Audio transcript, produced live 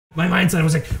My mindset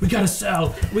was like, we gotta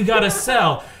sell, we gotta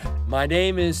sell. My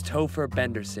name is Topher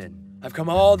Benderson. I've come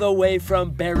all the way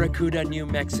from Barracuda, New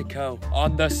Mexico,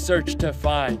 on the search to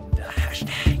find the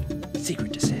hashtag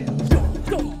secret to sales. Go,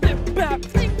 go,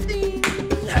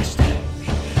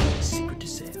 hashtag secret to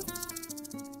sales.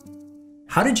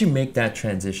 How did you make that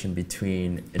transition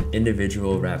between an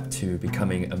individual rep to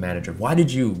becoming a manager? Why did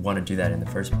you want to do that in the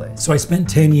first place? So I spent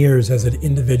 10 years as an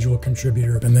individual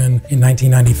contributor, and then in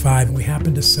 1995, we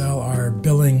happened to sell our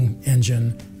billing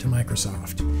engine to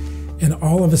Microsoft. And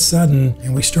all of a sudden,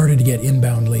 we started to get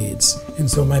inbound leads.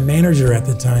 And so my manager at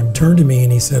the time turned to me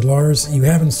and he said, Lars, you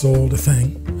haven't sold a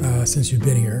thing since you've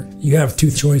been here. You have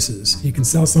two choices. You can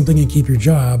sell something and keep your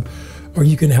job, or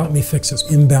you can help me fix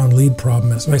this inbound lead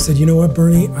problem. So I said, you know what,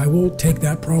 Bernie, I will take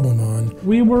that problem on.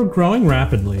 We were growing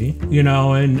rapidly, you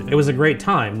know, and it was a great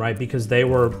time, right? Because they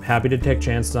were happy to take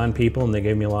chances on people and they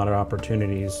gave me a lot of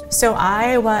opportunities. So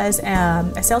I was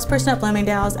a salesperson at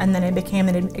Bloomingdale's, and then I became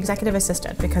an executive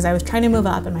assistant because I was trying to move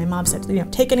up, and my mom said, you know,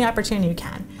 take any opportunity you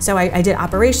can. So I did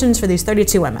operations for these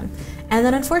 32 women. And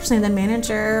then unfortunately, the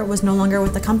manager was no longer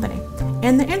with the company.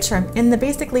 In the interim, in the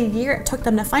basically year it took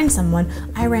them to find someone,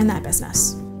 I ran that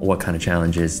business. What kind of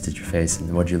challenges did you face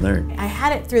and what did you learn? I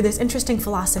had it through this interesting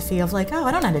philosophy of like, oh,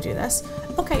 I don't know how to do this.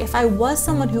 Okay, if I was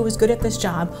someone who was good at this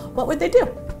job, what would they do?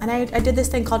 And I did this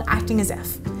thing called acting as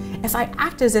if. If I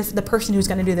act as if the person who's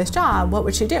going to do this job, what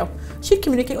would she do? She'd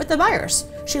communicate with the buyers.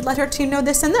 She'd let her team know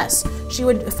this and this. She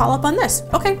would follow up on this.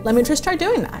 Okay, let me just try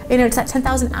doing that. You know, it's that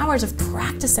 10,000 hours of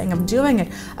practicing, of doing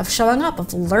it, of showing up,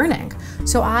 of learning.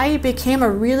 So I became a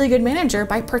really good manager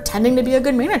by pretending to be a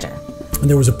good manager. And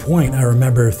there was a point, I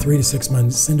remember 3 to 6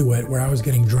 months into it, where I was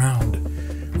getting drowned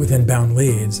with inbound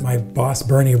leads. My boss,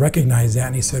 Bernie, recognized that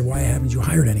and he said, why haven't you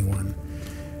hired anyone?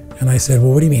 And I said,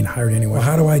 well, what do you mean hired anyone? Well,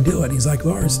 how do I do it? He's like,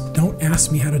 Lars, don't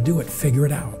ask me how to do it, figure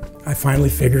it out. I finally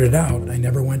figured it out. I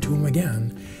never went to him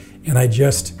again. And I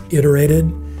just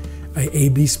iterated, I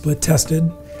A/B split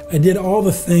tested. I did all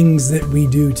the things that we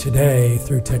do today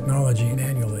through technology and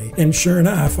annually. And sure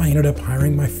enough, I ended up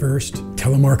hiring my first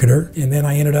telemarketer. And then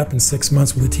I ended up in 6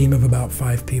 months with a team of about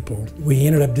 5 people. We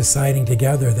ended up deciding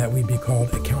together that we'd be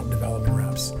called account development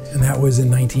reps. And that was in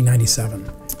 1997.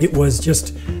 It was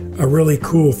just a really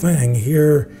cool thing.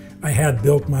 Here, I had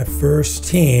built my first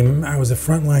team. I was a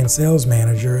frontline sales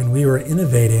manager, and we were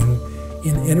innovating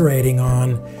and iterating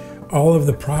on all of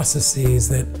the processes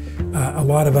that a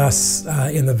lot of us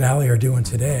in the Valley are doing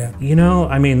today. You know,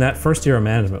 I mean, that first year of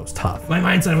management was tough. My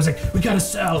mindset was like, we gotta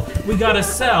sell, we gotta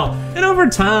sell. And over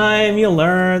time, you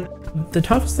learn. The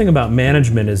toughest thing about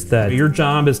management is that your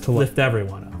job is to lift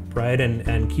everyone up, right?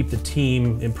 And keep the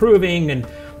team improving and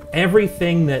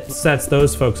everything that sets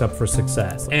those folks up for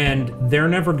success. And they're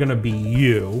never gonna be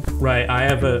you, right? I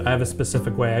have a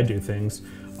specific way I do things.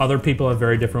 Other people have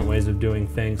very different ways of doing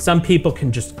things. Some people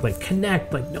can just like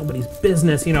connect like nobody's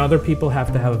business. You know, other people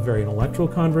have to have a very intellectual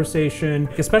conversation.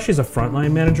 Especially as a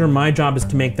frontline manager, my job is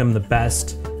to make them the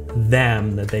best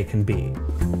them that they can be.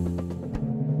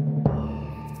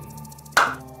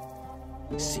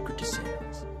 Secret to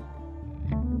sales.